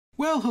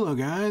Well, hello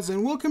guys,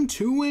 and welcome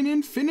to an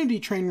Infinity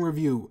Train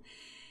review.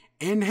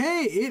 And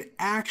hey, it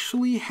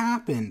actually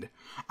happened.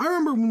 I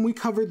remember when we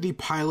covered the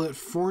pilot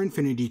for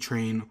Infinity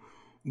Train,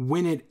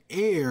 when it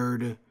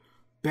aired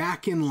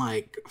back in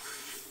like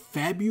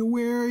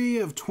February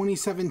of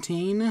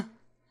 2017.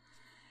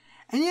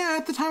 And yeah,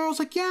 at the time I was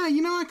like, yeah,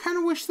 I kind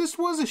of wish this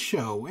was a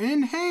show.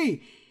 And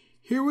hey,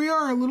 here we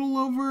are a little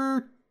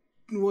over,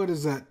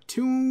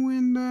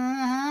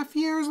 2.5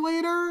 years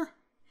later?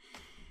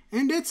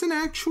 And it's an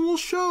actual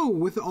show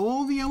with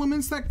all the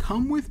elements that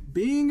come with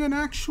being an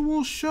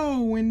actual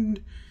show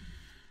and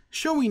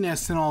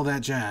showiness and all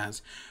that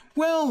jazz.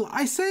 Well,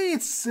 I say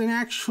it's an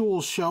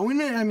actual show,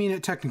 and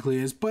it technically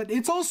is, but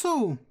it's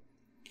also...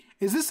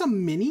 Is this a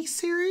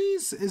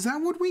mini-series? Is that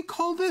what we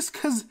call this?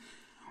 Because,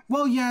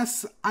 well,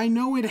 yes, I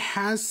know it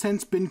has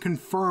since been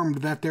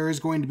confirmed that there is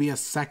going to be a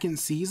second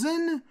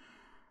season.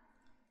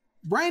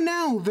 Right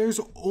now, there's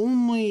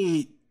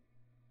only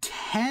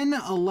 10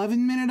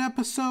 11-minute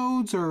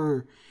episodes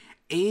or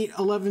 8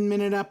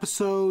 11-minute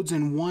episodes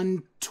and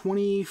one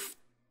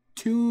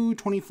 22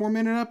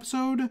 24-minute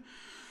episode.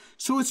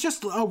 So it's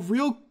just a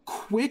real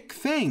quick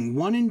thing,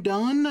 one and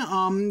done.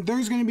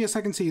 There's going to be a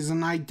second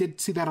season. I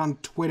did see that on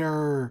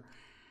Twitter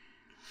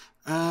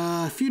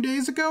a few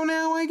days ago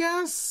now, I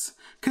guess.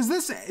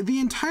 Because the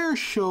entire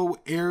show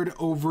aired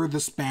over the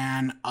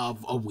span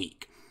of a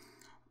week.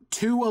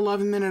 2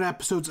 11-minute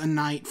episodes a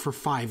night for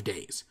 5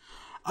 days.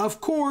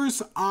 Of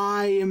course,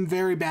 I am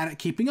very bad at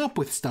keeping up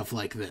with stuff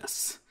like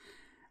this.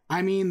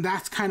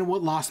 That's kind of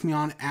what lost me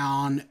on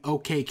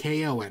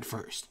OKKO at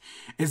first.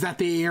 Is that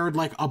they aired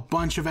like a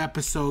bunch of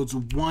episodes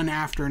one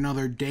after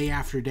another, day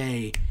after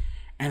day.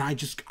 And I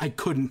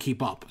couldn't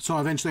keep up. So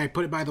eventually I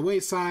put it by the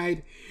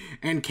wayside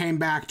and came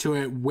back to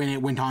it when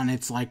it went on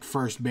its like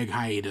first big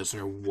hiatus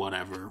or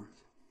whatever.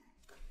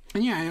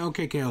 And yeah,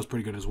 OKKO is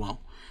pretty good as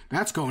well.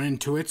 That's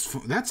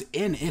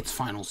in its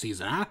final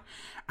season.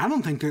 I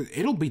don't think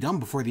it'll be done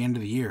before the end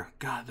of the year.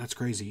 God, that's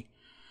crazy.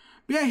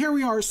 But yeah, here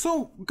we are.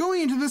 So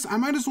going into this, I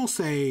might as well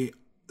say,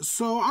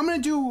 so I'm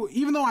going to do,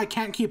 even though I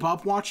can't keep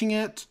up watching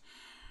it,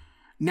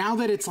 now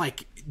that it's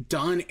like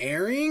done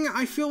airing,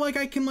 I feel like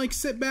I can like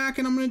sit back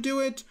and I'm going to do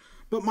it.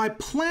 But my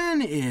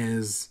plan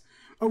is,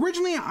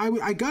 originally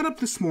I got up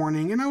this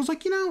morning and I was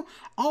like,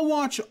 I'll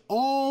watch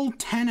all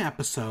 10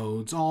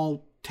 episodes,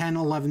 all 10,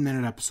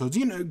 11-minute episodes,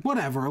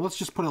 whatever. Let's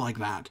just put it like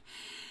that.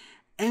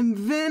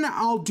 And then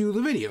I'll do the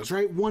videos,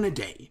 right? One a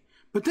day.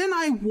 But then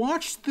I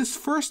watched this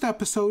first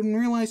episode and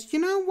realized, you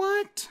know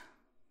what?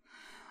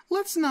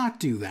 Let's not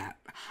do that.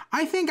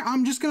 I think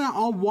I'm just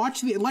I'll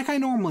watch like I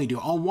normally do.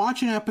 I'll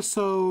watch an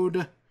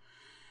episode,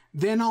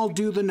 then I'll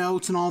do the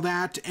notes and all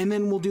that, and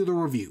then we'll do the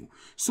review.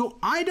 So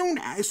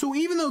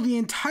even though the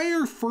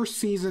entire first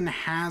season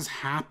has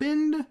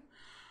happened,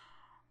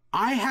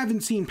 I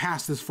haven't seen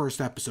past this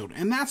first episode,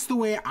 and that's the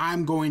way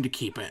I'm going to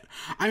keep it.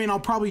 I'll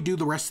probably do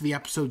the rest of the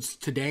episodes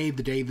today,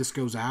 the day this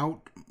goes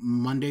out,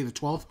 Monday the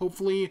 12th,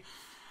 hopefully.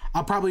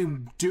 I'll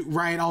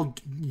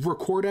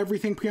record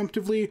everything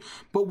preemptively,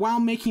 but while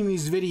making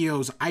these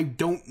videos, I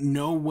don't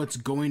know what's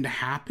going to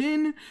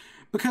happen,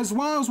 because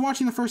while I was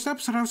watching the first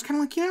episode, I was kind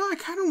of like, I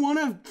kind of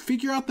want to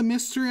figure out the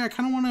mystery. I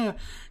kind of want to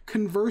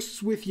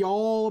converse with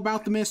y'all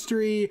about the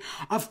mystery.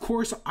 Of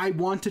course, I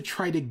want to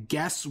try to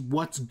guess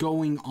what's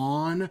going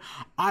on.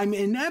 I'm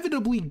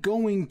inevitably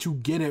going to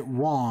get it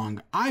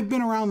wrong. I've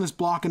been around this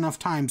block enough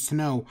times to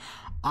know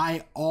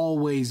I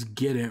always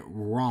get it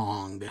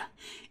wrong.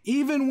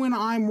 Even when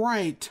I'm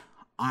right,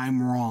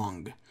 I'm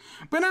wrong.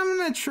 But I'm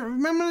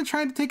gonna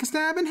try to take a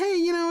stab, and hey,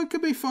 it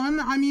could be fun.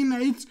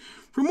 It's,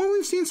 from what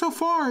we've seen so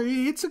far,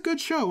 it's a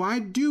good show. I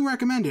do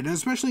recommend it, and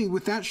especially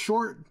with that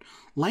short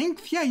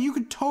length, yeah, you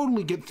could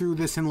totally get through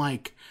this in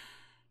like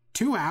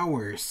 2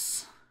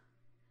 hours.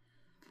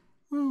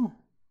 Well,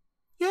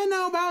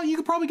 yeah, you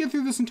could probably get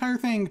through this entire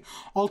thing,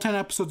 all 10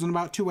 episodes, in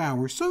about 2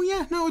 hours. So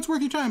yeah, no, it's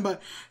worth your time.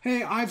 But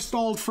hey, I've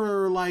stalled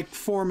for like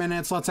 4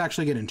 minutes. Let's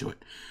actually get into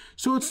it.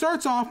 So it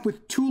starts off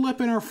with Tulip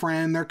and her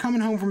friend. They're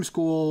coming home from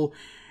school,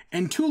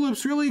 and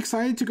Tulip's really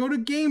excited to go to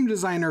game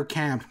designer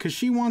camp because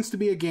she wants to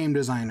be a game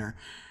designer.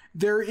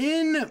 They're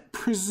in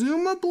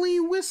presumably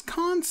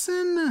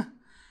Wisconsin.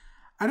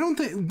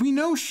 We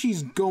know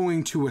she's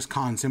going to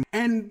Wisconsin.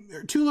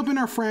 And Tulip and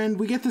her friend,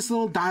 we get this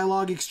little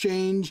dialogue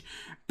exchange.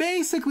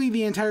 Basically,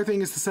 the entire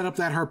thing is to set up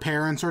that her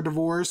parents are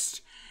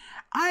divorced.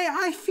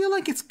 I feel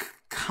like it's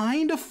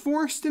kind of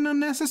forced and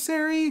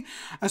unnecessary,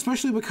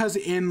 especially because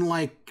in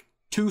like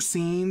 2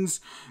 scenes,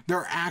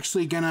 they're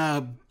actually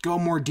gonna go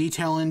more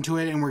detail into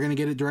it and we're gonna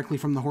get it directly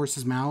from the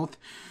horse's mouth.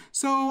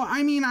 So,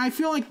 I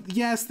feel like,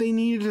 yes, they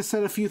needed to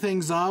set a few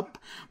things up,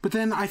 but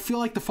then I feel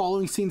like the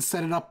following scenes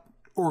set it up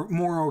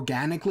more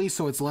organically,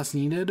 so it's less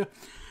needed.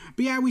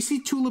 But yeah, we see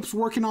Tulip's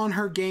working on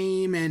her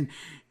game, and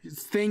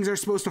things are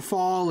supposed to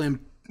fall and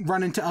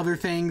run into other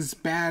things.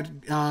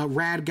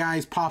 Rad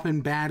guys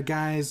popping bad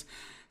guys.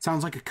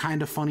 Sounds like a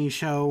kind of funny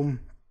show.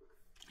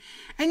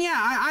 And yeah,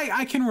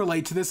 I can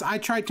relate to this. I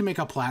tried to make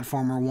a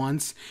platformer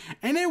once,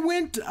 and it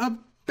went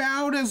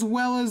about as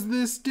well as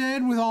this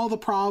did with all the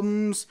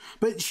problems,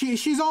 but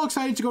she's all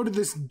excited to go to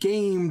this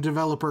game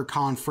developer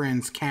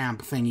conference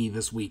camp thingy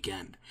this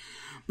weekend.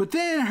 But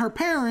then her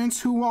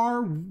parents, who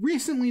are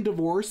recently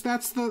divorced,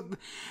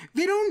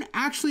 they don't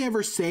actually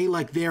ever say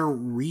like they're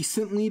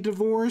recently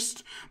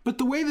divorced, but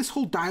the way this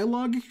whole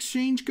dialogue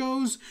exchange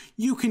goes,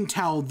 you can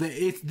tell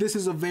that this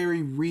is a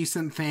very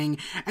recent thing.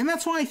 And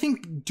that's why I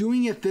think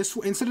doing it this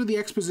way, instead of the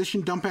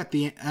exposition dump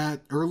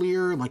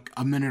earlier, like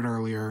a minute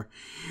earlier,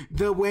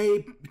 the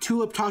way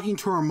Tulip talking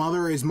to her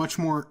mother is much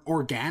more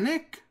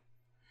organic.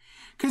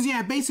 Because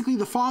yeah, basically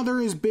the father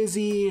is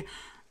busy,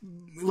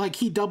 like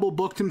he double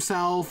booked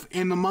himself,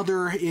 and the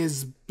mother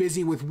is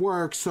busy with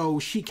work, so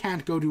she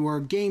can't go to her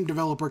game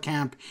developer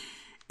camp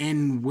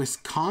in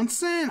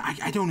Wisconsin.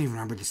 I don't even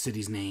remember the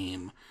city's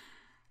name.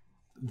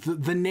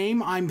 The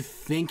name I'm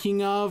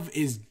thinking of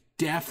is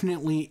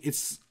definitely,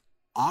 it's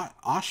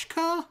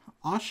Oshka.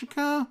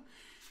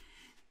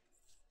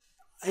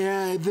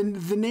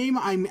 The name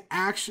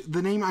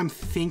I'm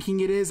thinking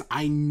it is,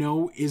 I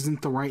know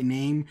isn't the right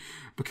name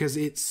because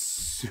it's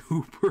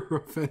super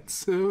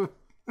offensive.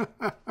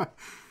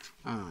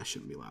 I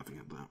shouldn't be laughing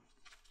at that.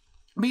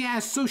 But yeah,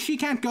 so she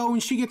can't go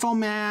and she gets all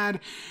mad.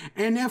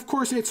 And of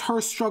course, it's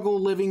her struggle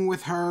living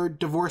with her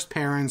divorced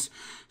parents.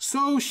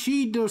 So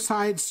she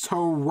decides to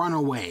run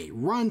away,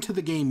 run to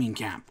the gaming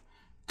camp.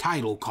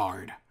 Title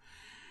card.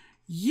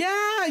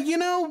 Yeah,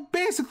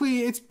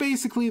 it's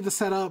basically the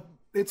setup.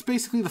 It's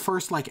basically the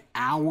first like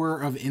hour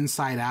of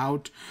Inside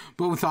Out,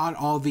 but without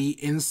all the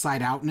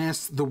inside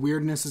outness. The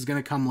weirdness is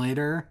going to come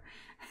later.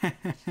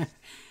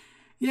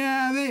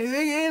 Yeah,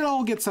 it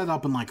all gets set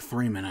up in like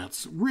 3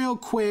 minutes. Real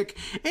quick.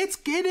 It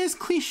is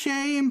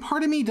cliche, and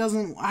part of me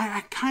doesn't...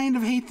 I kind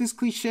of hate this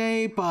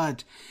cliche,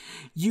 but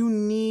you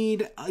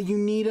need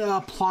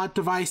a plot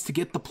device to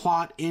get the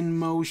plot in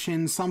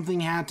motion.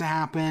 Something had to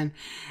happen,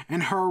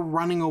 and her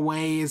running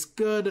away is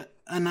good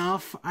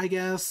enough, I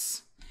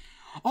guess.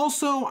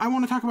 Also, I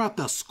want to talk about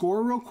the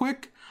score real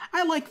quick.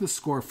 I like the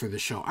score for the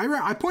show. I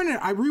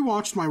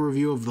rewatched my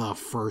review of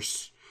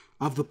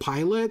the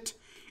pilot.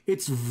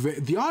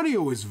 The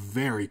audio is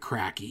very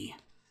cracky.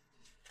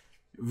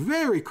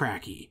 Very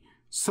cracky.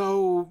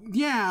 So,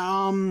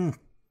 yeah,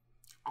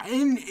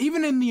 and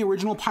even in the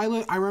original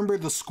pilot, I remember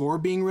the score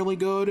being really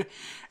good.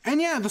 And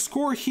yeah, the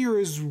score here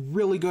is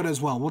really good as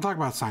well. We'll talk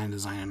about sound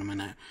design in a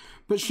minute.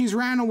 But she's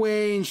ran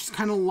away and she's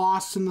kind of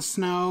lost in the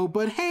snow.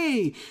 But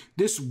hey,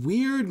 this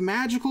weird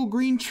magical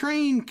green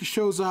train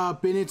shows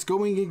up and it's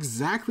going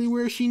exactly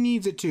where she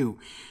needs it to.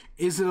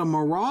 Is it a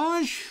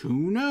mirage?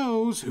 Who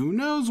knows? Who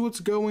knows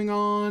what's going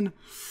on?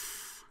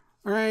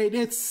 All right,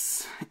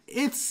 it's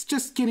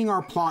just getting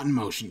our plot in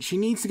motion. She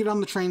needs to get on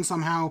the train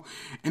somehow,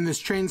 and this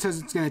train says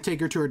it's going to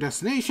take her to her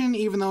destination,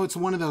 even though it's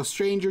one of those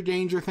stranger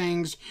danger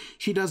things.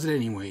 She does it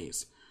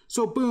anyways.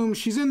 So boom,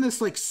 she's in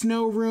this like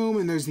snow room,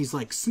 and there's these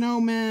like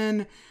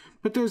snowmen,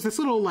 but there's this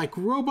little like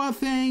robot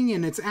thing,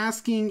 and it's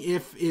asking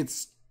if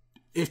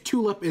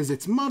Tulip is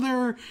its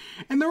mother,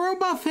 and the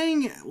robot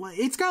thing,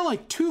 it's got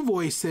like two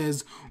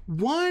voices.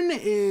 One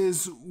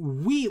is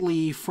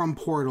Wheatley from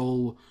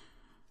Portal,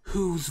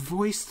 who's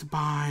voiced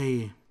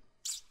by,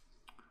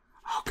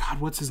 oh god,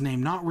 what's his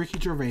name? Not Ricky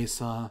Gervais,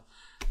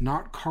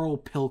 not Carl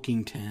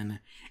Pilkington.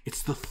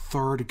 It's the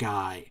third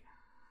guy.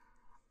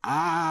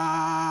 I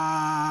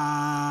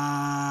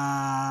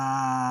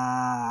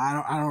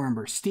don't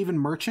remember. Stephen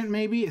Merchant,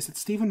 maybe? Is it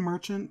Stephen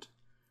Merchant?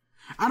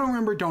 I don't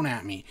remember, don't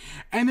at me.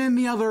 And then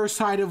the other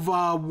side of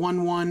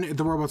 1-1,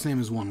 the robot's name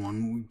is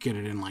 1-1, we'll get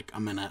it in like a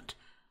minute,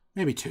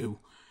 maybe 2,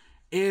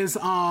 is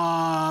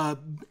Marvin?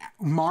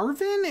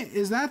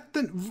 Is that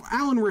the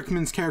Alan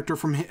Rickman's character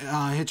from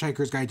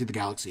Hitchhiker's Guide to the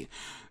Galaxy?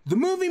 The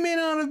movie may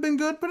not have been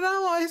good, but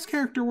his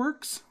character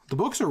works. The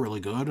books are really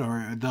good,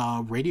 or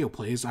the radio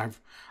plays. I've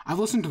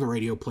listened to the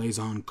radio plays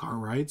on car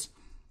rides.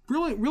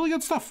 Really, really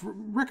good stuff.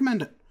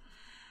 Recommend it.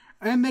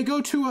 And they go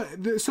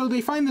to so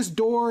they find this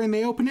door and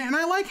they open it. And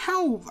I like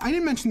how, I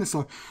didn't mention this,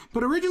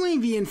 but originally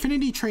the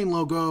Infinity Train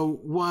logo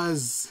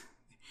was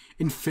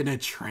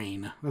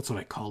Infinitrain. That's what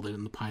I called it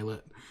in the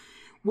pilot.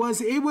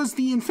 It was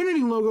the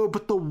Infinity logo,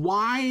 but the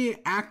Y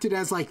acted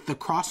as like the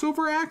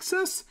crossover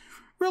axis.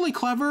 Really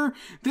clever.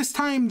 This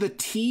time the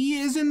T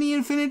is in the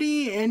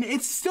Infinity, and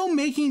it's still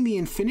making the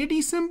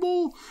Infinity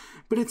symbol,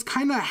 but it's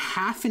kind of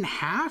half and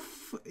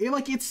half.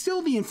 It's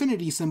still the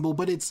Infinity symbol,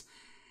 but it's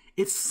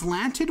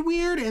slanted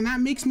weird, and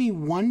that makes me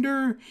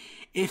wonder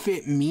if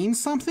it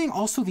means something.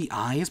 Also, the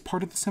eye is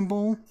part of the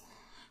symbol.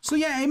 So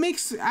yeah, it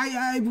makes,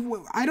 I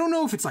don't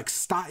know if it's like,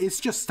 it's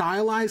just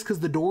stylized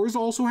because the doors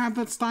also have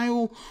that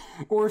style,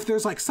 or if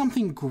there's like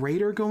something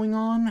greater going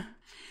on.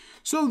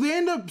 So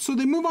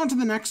they move on to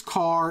the next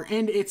car,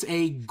 and it's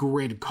a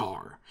grid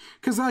car.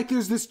 Because like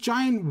there's this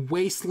giant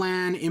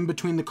wasteland in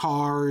between the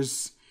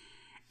cars,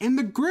 And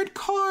the grid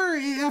car,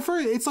 at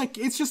first,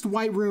 it's just a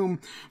white room,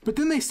 but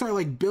then they start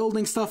like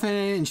building stuff in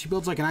it, and she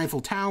builds like an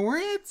Eiffel Tower.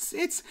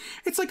 It's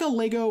like a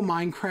Lego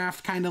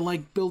Minecraft kind of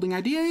like building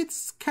idea.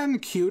 It's kind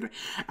of cute.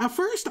 At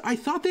first, I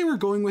thought they were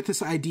going with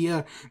this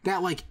idea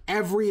that like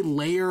every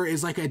layer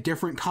is like a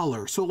different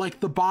color. So like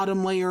the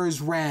bottom layer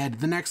is red,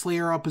 the next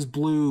layer up is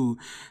blue,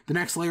 the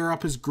next layer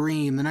up is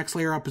green, the next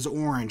layer up is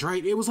orange,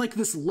 right? It was like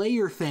this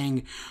layer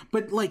thing,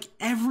 but like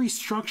every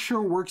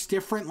structure works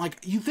different. Like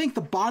you think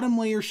the bottom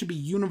layer should be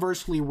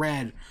universally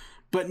red,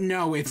 but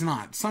no, it's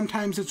not.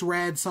 Sometimes it's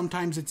red,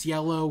 sometimes it's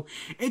yellow.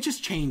 It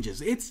just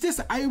changes. It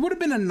would have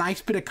been a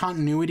nice bit of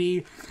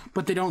continuity,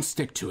 but they don't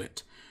stick to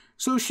it.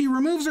 So she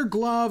removes her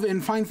glove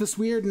and finds this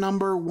weird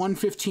number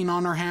 115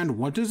 on her hand.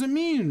 What does it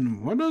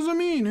mean? What does it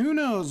mean? Who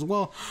knows?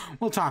 Well,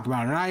 we'll talk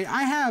about it.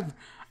 I have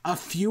a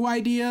few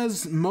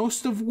ideas,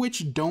 most of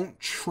which don't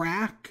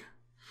track,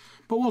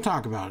 but we'll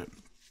talk about it.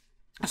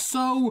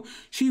 So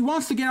she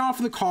wants to get off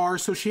of the car,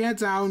 so she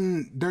heads out,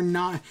 and they're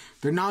not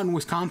in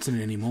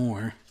Wisconsin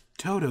anymore.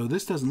 Toto,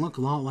 this doesn't look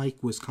a lot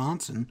like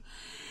Wisconsin.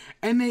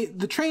 And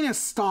the train has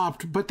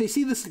stopped, but they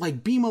see this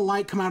like beam of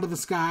light come out of the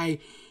sky.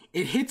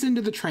 It hits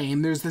into the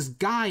train. There's this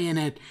guy in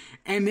it,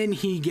 and then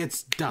he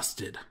gets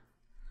dusted.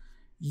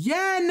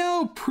 Yeah,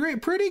 no,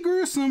 pretty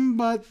gruesome,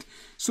 but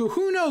so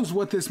who knows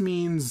what this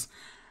means?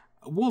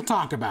 We'll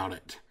talk about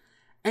it.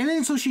 And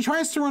then so she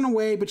tries to run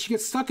away, but she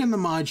gets stuck in the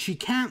mud. She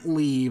can't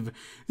leave.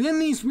 Then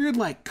these weird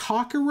like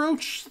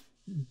cockroach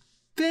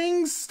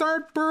things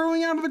start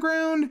burrowing out of the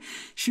ground.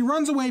 She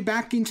runs away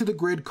back into the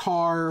grid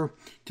car.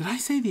 Did I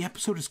say the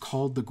episode is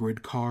called The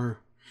Grid Car?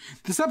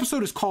 This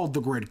episode is called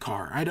The Grid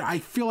Car. I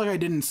feel like I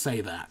didn't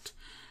say that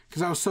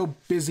because I was so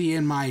busy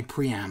in my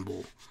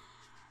preamble.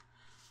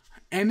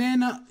 And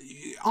then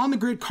on the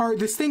grid car,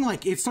 this thing,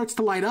 like, it starts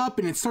to light up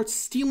and it starts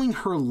stealing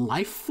her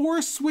life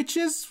force, which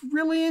is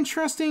really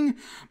interesting.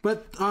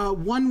 But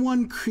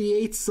 1-1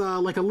 creates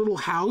like a little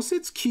house.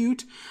 It's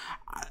cute.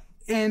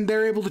 And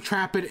they're able to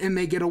trap it and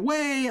they get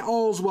away.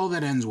 All's well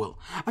that ends well.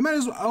 I might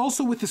as well,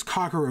 also with this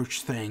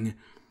cockroach thing,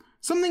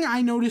 something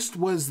I noticed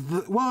was,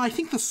 I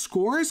think the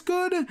score is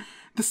good.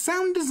 The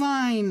sound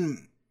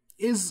design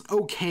is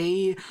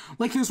okay.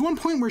 Like, there's one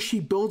point where she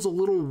builds a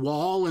little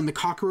wall and the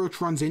cockroach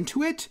runs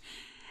into it,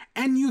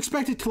 and you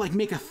expect it to like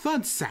make a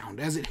thud sound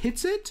as it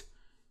hits it.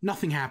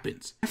 Nothing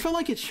happens. I feel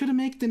like it should have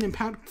made an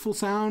impactful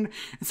sound.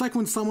 It's like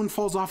when someone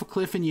falls off a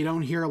cliff and you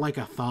don't hear like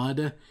a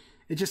thud.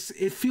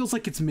 It feels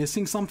like it's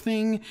missing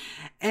something.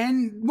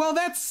 And well,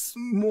 that's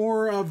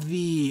more on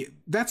the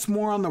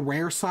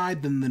rare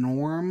side than the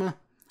norm.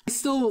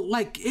 Still,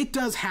 like, it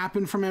does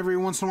happen from every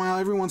once in a while.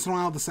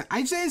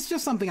 It's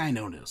just something I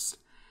noticed.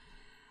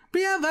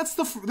 But yeah, that's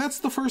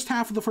the first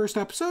half of the first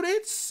episode.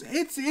 It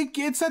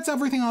sets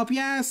everything up.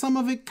 Yeah, some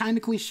of it kind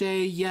of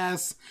cliche.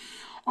 Yes.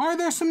 Are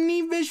there some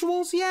neat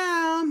visuals?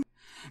 Yeah.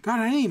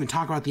 God, I didn't even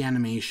talk about the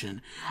animation.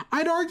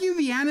 I'd argue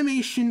the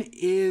animation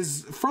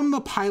is, from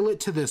the pilot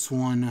to this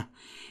one,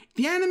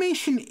 the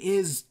animation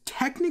is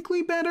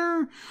technically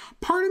better.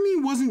 Part of me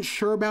wasn't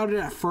sure about it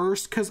at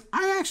first, because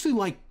I actually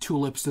like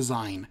Tulip's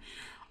design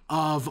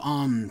of,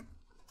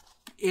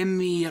 in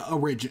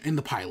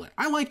the pilot.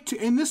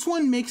 And this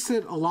one makes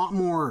it a lot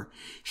more,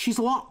 she's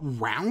a lot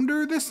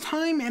rounder this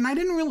time, and I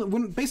didn't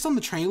really, based on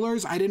the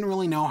trailers, I didn't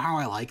really know how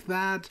I like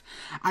that.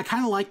 I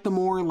kind of like the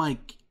more,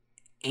 like,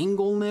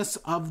 angleness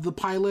of the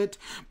pilot,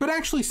 but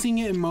actually seeing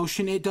it in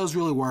motion, it does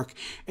really work.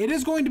 It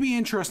is going to be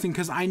interesting,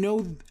 because I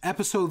know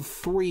episode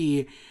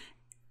 3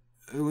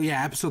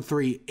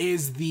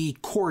 is the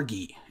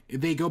Corgi.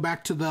 They go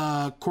back to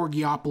the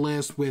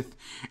Corgiopolis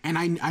and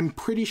I'm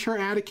pretty sure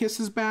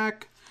Atticus is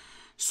back.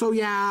 So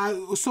yeah,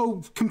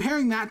 so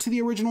comparing that to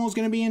the original is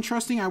going to be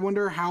interesting. I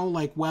wonder how,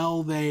 like,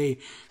 well they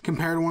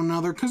compare to one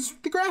another, because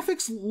the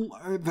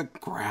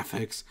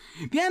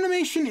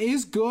animation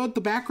is good.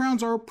 The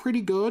backgrounds are pretty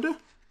good.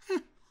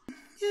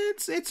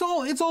 It's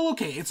all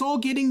okay. It's all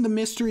getting the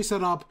mystery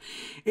set up.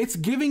 It's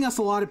giving us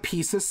a lot of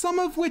pieces, some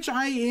of which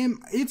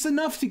it's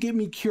enough to get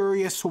me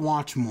curious to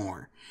watch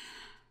more.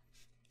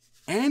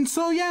 And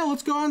so, yeah,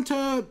 let's go on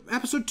to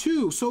episode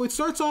 2. So it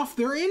starts off,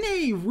 they're in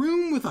a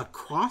room with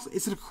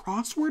is it a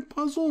crossword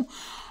puzzle?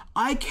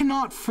 I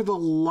cannot for the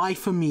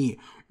life of me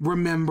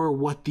remember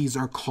what these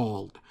are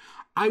called.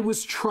 I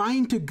was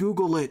trying to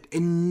Google it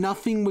and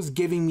nothing was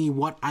giving me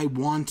what I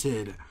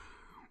wanted.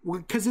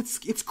 Because it's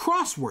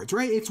crosswords,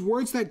 right? It's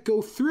words that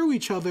go through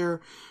each other,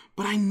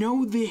 but I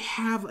know they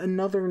have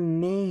another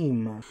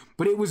name.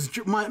 But it was,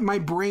 my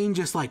brain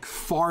just like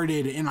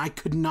farted and I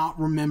could not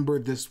remember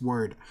this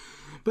word.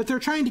 But they're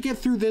trying to get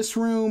through this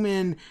room,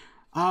 and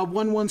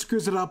 1-1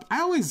 screws it up.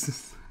 I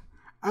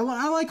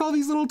like all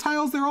these little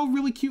tiles. They're all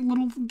really cute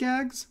little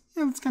gags.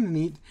 Yeah, that's kind of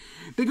neat.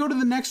 They go to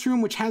the next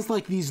room, which has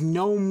like these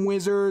gnome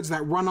wizards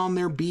that run on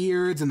their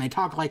beards, and they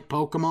talk like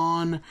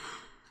Pokemon.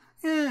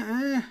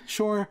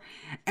 Sure.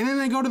 And then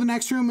they go to the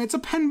next room. It's a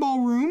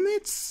pinball room.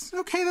 It's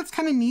okay. That's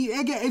kind of neat.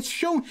 Again, it's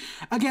shown.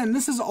 Again,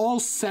 this is all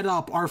set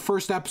up. Our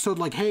first episode,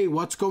 like, hey,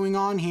 what's going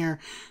on here?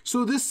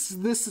 So this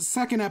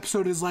second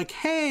episode is like,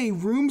 hey,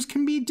 rooms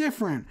can be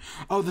different.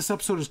 Oh, this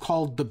episode is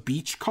called The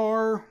Beach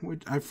Car,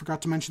 which I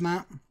forgot to mention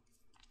that.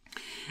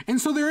 And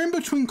so they're in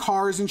between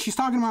cars, and she's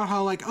talking about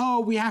how, like,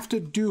 oh, we have to,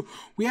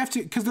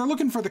 because they're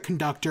looking for the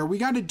conductor. We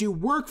got to do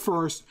work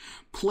first,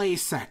 play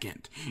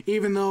second.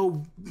 Even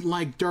though,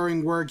 like,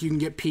 during work, you can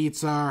get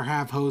pizza or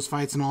have hose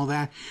fights and all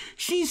that.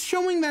 She's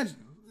showing that,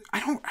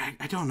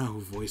 I don't know who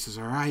voices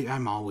are.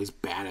 I'm always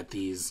bad at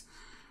these.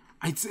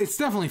 It's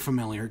definitely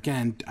familiar.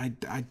 Again,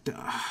 God,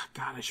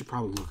 I should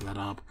probably look that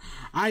up.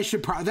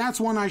 That's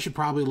one I should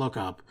probably look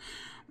up.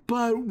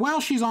 But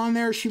while she's on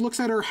there, she looks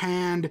at her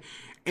hand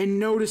and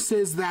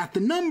notices that the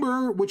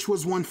number, which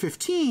was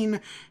 115,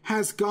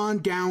 has gone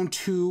down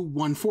to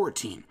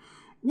 114.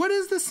 What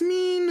does this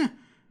mean?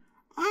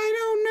 I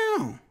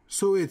don't know.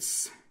 So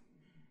it's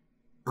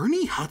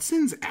Ernie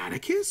Hudson's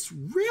Atticus?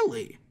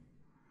 Really?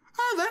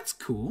 Oh, that's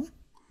cool.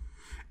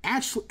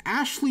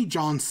 Ashley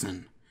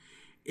Johnson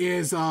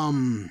is,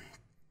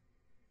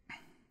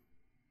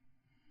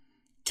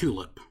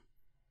 Tulip.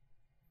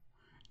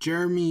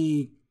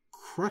 Jeremy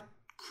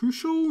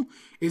Crucial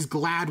is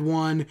Glad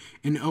One,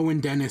 and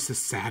Owen Dennis is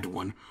Sad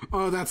One.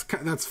 Oh,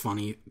 that's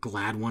funny.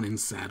 Glad One and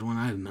Sad One.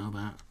 I didn't know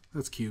that.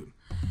 That's cute.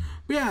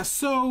 But yeah,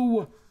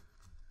 so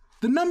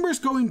the number's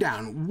going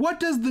down. What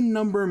does the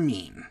number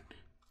mean?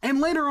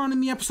 And later on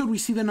in the episode, we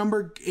see the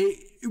number.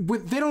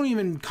 They don't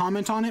even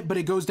comment on it, but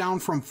it goes down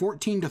from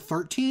 14 to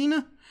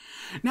 13.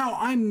 Now,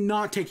 I'm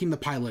not taking the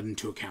pilot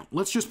into account.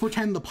 Let's just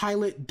pretend the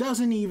pilot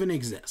doesn't even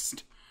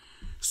exist.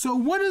 So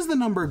what does the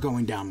number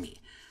going down mean?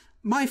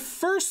 My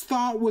first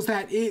thought was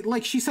that it,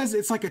 like she says,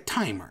 it's like a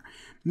timer.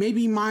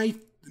 Maybe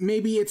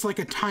it's like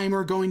a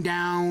timer going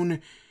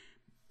down,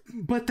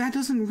 but that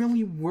doesn't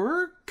really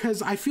work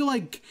because I feel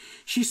like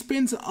she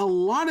spends a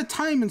lot of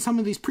time in some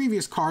of these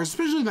previous cars,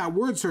 especially that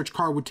word search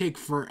car would take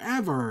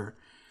forever.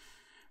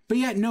 But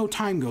yet no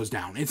time goes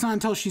down. It's not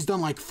until she's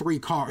done like 3,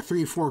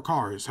 4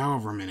 cars,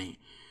 however many.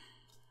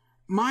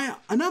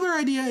 Another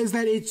idea is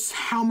that it's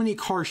how many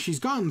cars she's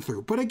gotten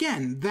through. But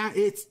again, that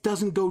it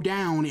doesn't go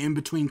down in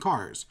between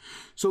cars.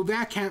 So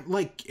that can't,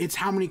 like, it's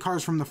how many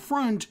cars from the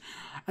front.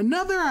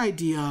 Another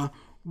idea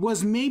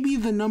was maybe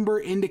the number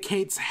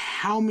indicates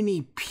how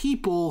many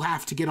people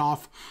have to get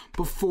off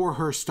before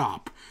her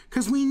stop.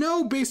 Because we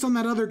know based on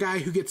that other guy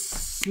who gets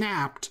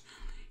snapped,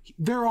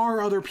 there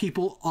are other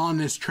people on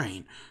this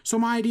train. So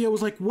my idea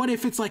was like, what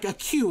if it's like a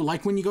queue,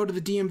 like when you go to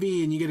the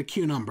DMV and you get a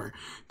queue number.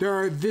 There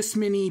are this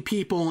many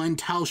people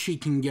until she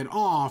can get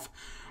off.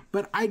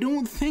 But I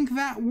don't think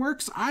that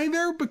works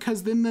either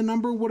because then the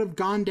number would have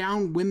gone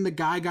down when the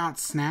guy got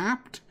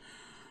snapped.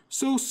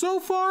 So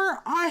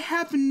far, I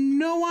have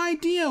no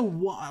idea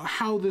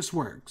how this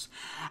works.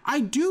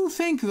 I do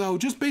think, though,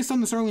 just based on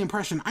this early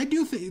impression, I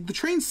do think the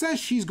train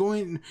says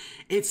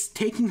it's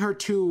taking her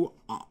to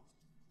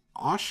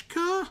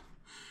Oshka?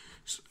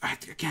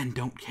 Again,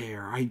 don't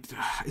care.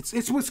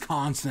 It's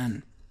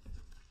Wisconsin.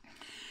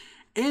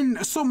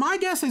 And so my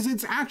guess is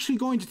it's actually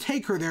going to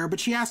take her there, but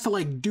she has to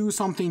like do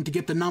something to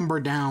get the number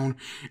down.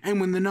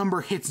 And when the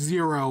number hits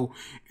 0,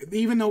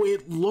 even though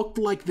it looked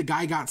like the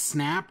guy got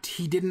snapped,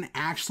 he didn't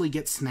actually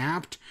get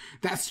snapped.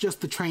 That's just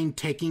the train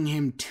taking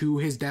him to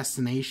his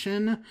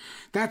destination.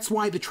 That's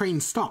why the train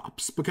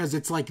stops, because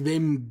it's like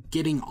them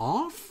getting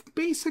off,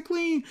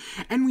 basically.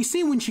 And we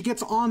see when she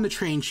gets on the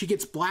train, she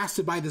gets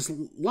blasted by this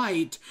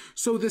light.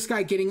 So this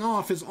guy getting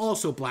off is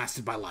also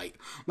blasted by light.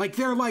 Like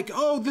they're like,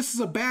 oh, this is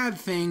a bad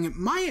thing.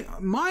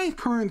 My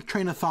current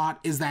train of thought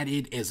is that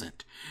it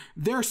isn't.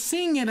 They're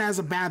seeing it as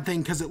a bad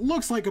thing because it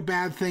looks like a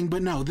bad thing,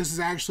 but no, this is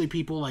actually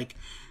people like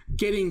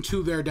getting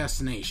to their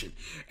destination.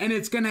 And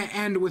it's gonna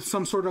end with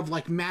some sort of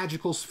like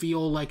magical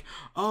feel like,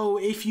 oh,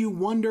 if you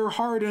wonder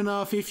hard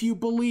enough, if you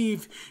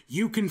believe,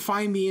 you can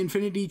find the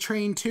Infinity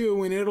Train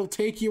too, and it'll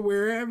take you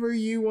wherever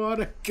you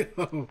want to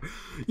go.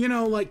 You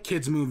know, like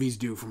kids movies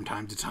do from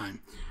time to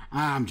time.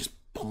 I'm just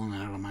pulling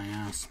that out of my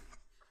ass.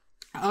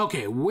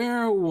 Okay,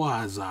 where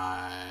was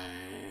I?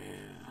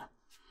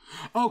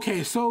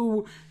 Okay,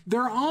 so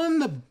they're on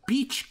the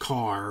beach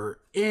car,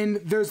 and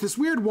there's this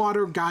weird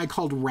water guy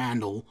called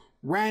Randall.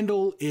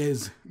 Randall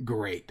is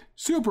great.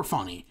 Super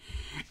funny.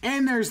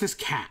 And there's this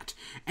cat.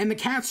 And the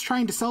cat's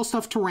trying to sell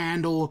stuff to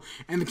Randall,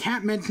 and the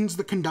cat mentions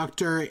the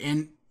conductor,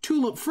 and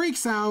Tulip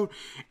freaks out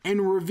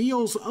and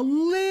reveals a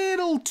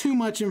little too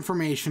much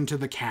information to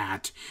the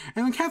cat.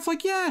 And the cat's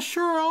like, yeah,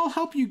 sure, I'll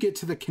help you get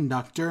to the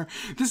conductor.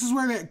 This is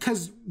where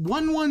because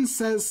 1-1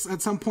 says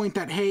at some point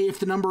that, hey, if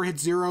the number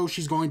hits 0,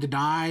 she's going to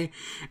die.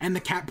 And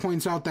the cat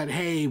points out that,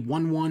 hey,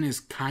 1-1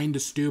 is kind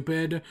of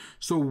stupid.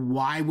 So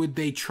why would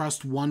they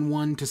trust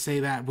 1-1 to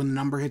say that when the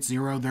number hits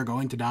 0, they're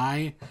going to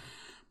die?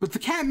 But the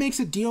cat makes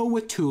a deal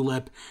with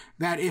Tulip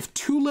that if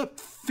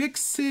Tulip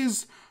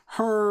fixes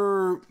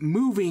her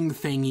moving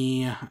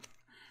thingy,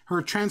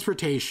 her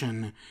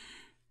transportation,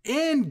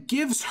 and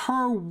gives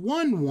her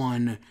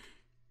 1-1,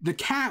 the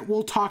cat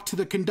will talk to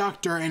the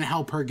conductor and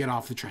help her get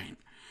off the train.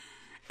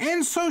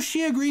 And so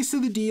she agrees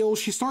to the deal.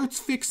 She starts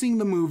fixing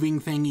the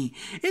moving thingy.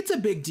 It's a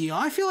big deal.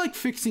 I feel like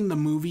fixing the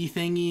movie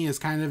thingy is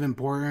kind of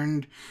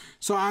important.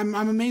 So I'm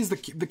amazed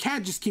the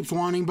cat just keeps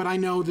wanting, but I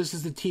know this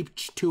is to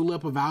teach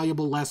Tulip a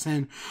valuable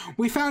lesson.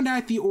 We found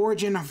out the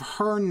origin of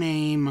her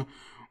name,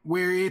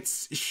 where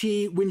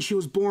when she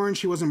was born,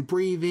 she wasn't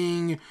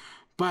breathing,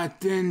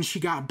 but then she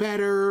got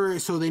better,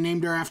 so they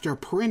named her after a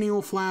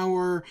perennial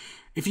flower.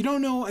 If you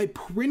don't know, a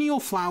perennial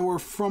flower,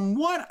 from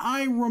what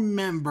I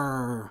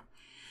remember,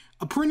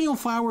 a perennial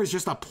flower is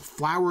just a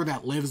flower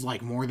that lives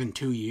like more than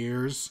 2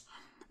 years.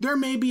 There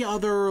may be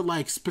other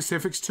like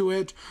specifics to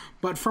it,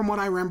 but from what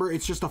I remember,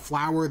 it's just a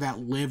flower that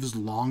lives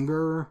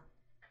longer.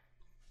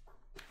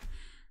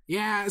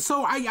 Yeah,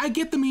 so I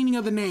get the meaning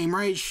of the name,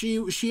 right?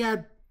 She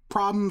had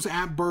problems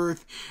at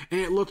birth,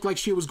 and it looked like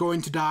she was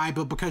going to die,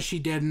 but because she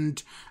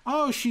didn't,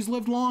 oh, she's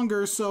lived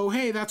longer, so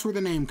hey, that's where the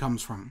name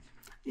comes from.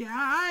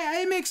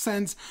 Yeah, it makes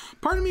sense.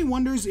 Part of me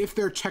wonders if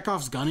they're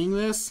Chekhov's gunning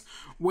this,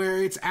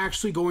 where it's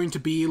actually going to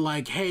be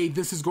like, hey,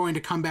 this is going to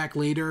come back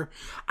later.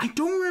 I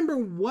don't remember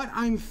what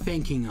I'm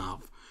thinking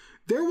of.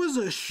 There was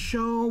a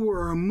show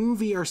or a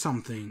movie or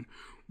something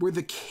where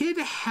the kid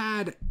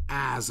had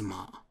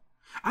asthma.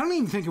 I don't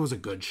even think it was a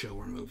good show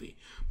or movie,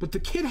 but the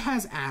kid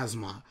has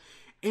asthma,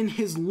 and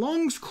his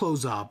lungs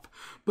close up,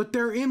 but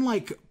they're in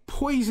like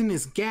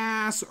poisonous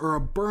gas or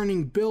a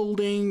burning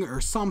building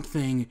or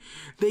something.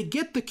 They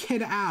get the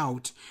kid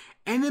out,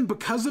 and then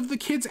because of the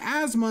kid's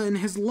asthma and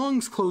his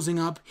lungs closing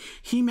up,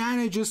 he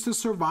manages to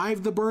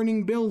survive the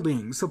burning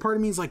building. So part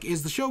of me is like,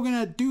 is the show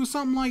gonna do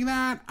something like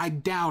that? I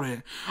doubt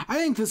it. I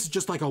think this is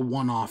just like a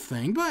one-off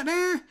thing, but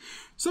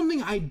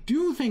something I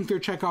do think they're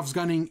Chekhov's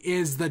gunning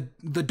is the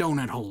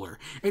donut holder.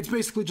 It's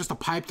basically just a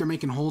pipe they're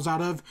making holes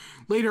out of.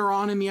 Later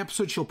on in the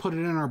episode, she'll put it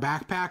in her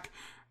backpack.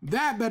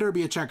 That better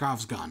be a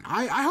Chekhov's gun.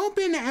 I hope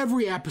in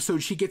every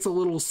episode she gets a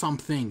little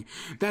something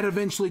that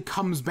eventually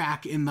comes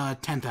back in the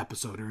 10th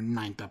episode or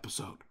 9th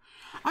episode.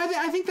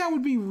 I think that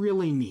would be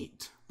really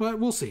neat, but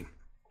we'll see.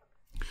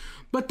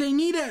 But they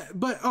need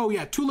oh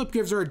yeah, Tulip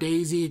gives her a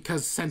daisy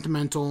because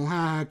sentimental.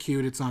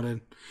 Cute. It's not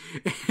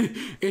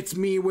it's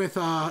me with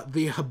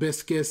the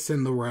hibiscus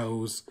and the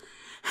rose.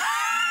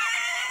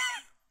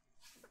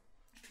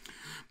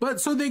 But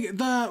so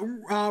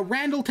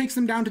Randall takes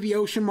them down to the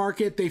ocean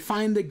market. They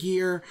find the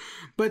gear,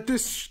 but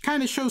this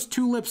kind of shows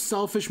Tulip's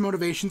selfish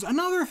motivations.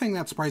 Another thing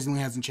that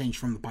surprisingly hasn't changed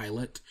from the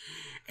pilot.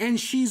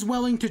 And she's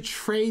willing to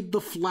trade the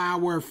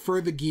flower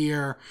for the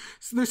gear.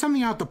 So there's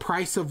something about the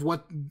price of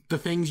what the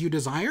things you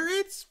desire.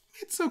 It's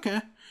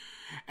okay.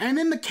 And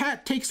then the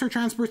cat takes her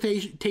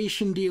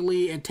transportation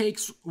dealie and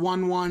takes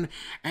 1-1,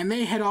 and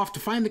they head off to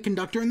find the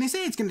conductor, and they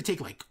say it's going to take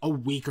like a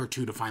week or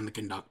two to find the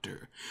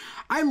conductor.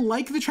 I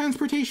like the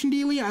transportation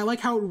dealie. I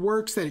like how it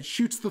works, that it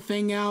shoots the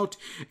thing out,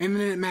 and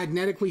then it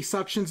magnetically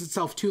suctions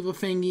itself to the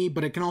thingy,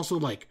 but it can also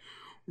like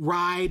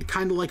ride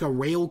kind of like a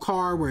rail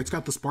car where it's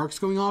got the sparks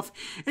going off.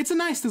 It's a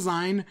nice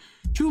design.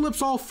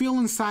 Tulip's all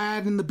feeling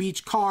sad in the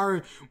beach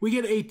car. We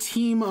get a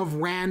team of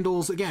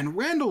Randalls. Again,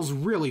 Randall's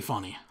really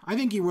funny. I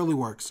think he really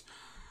works.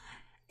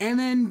 And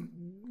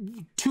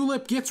then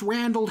Tulip gets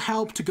Randall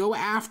help to go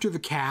after the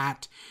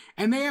cat,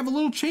 and they have a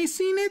little chase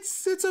scene.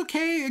 It's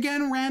okay.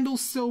 Again, Randall's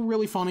still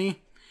really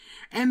funny.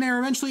 And they're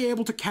eventually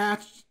able to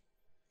catch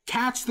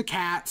the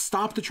cat,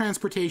 stop the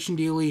transportation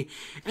dealie,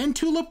 and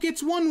Tulip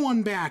gets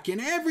 1-1 back, and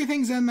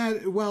everything's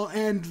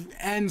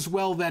ends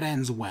well that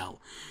ends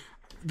well.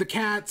 The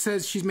cat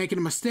says she's making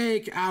a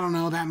mistake. I don't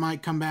know, that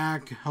might come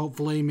back.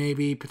 Hopefully,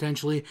 maybe,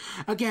 potentially.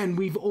 Again,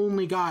 we've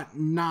only got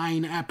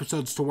 9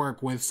 episodes to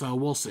work with, so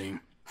we'll see.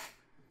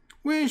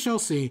 We shall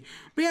see.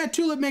 But yeah,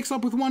 Tulip makes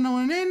up with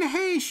 1-1, and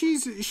hey,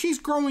 she's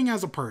growing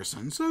as a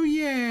person. So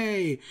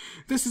yay!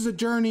 This is a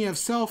journey of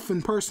self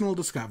and personal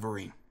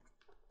discovery.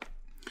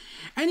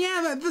 And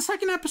yeah, the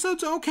second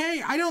episode's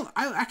okay.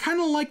 I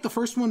kind of like the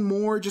first one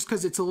more just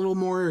because it's a little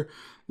more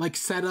like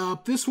set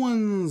up. This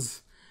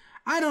one's,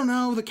 I don't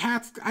know,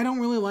 I don't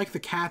really like the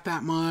cat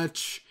that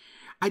much.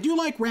 I do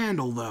like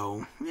Randall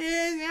though.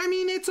 I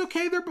mean, it's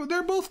okay.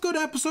 They're both good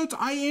episodes.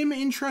 I am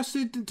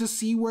interested to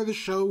see where the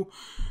show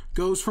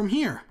goes from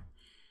here.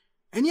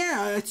 And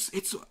yeah,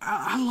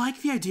 I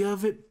like the idea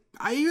of it.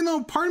 Even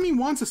though part of me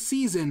wants a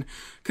season,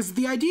 because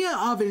the idea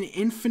of an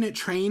infinite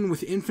train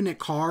with infinite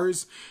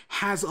cars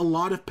has a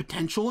lot of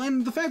potential,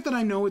 and the fact that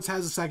I know it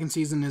has a second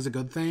season is a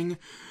good thing.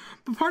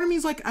 But part of me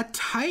is like, a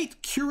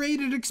tight,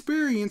 curated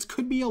experience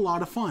could be a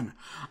lot of fun.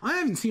 I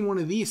haven't seen one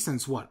of these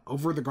since, what,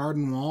 Over the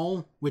Garden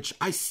Wall? Which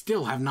I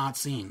still have not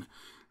seen.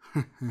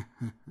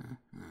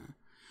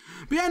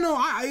 But yeah, no,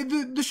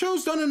 the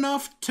show's done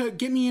enough to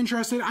get me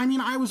interested. I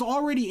mean, I was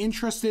already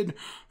interested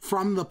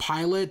from the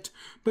pilot,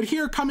 but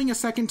here, coming a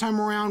second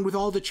time around with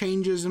all the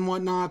changes and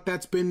whatnot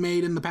that's been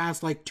made in the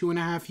past, like,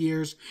 2.5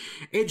 years,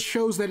 it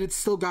shows that it's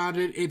still got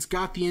it. It's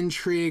got the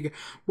intrigue.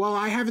 While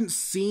I haven't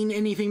seen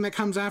anything that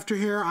comes after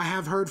here, I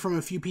have heard from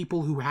a few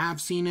people who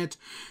have seen it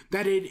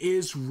that it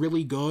is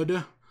really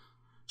good.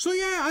 So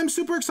yeah, I'm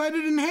super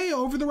excited, and hey,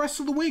 over the rest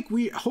of the week,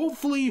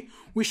 hopefully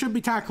we should be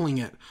tackling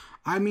it.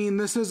 I mean,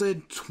 this is a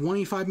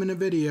 25-minute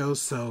video,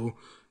 so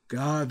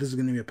God, this is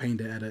gonna be a pain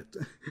to edit.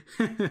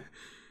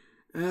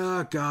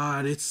 Oh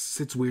God,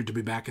 it's weird to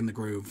be back in the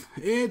groove.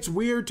 It's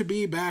weird to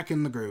be back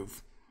in the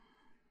groove.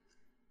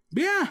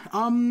 But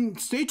yeah,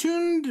 stay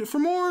tuned for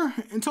more.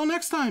 Until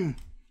next time,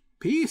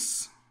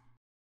 peace.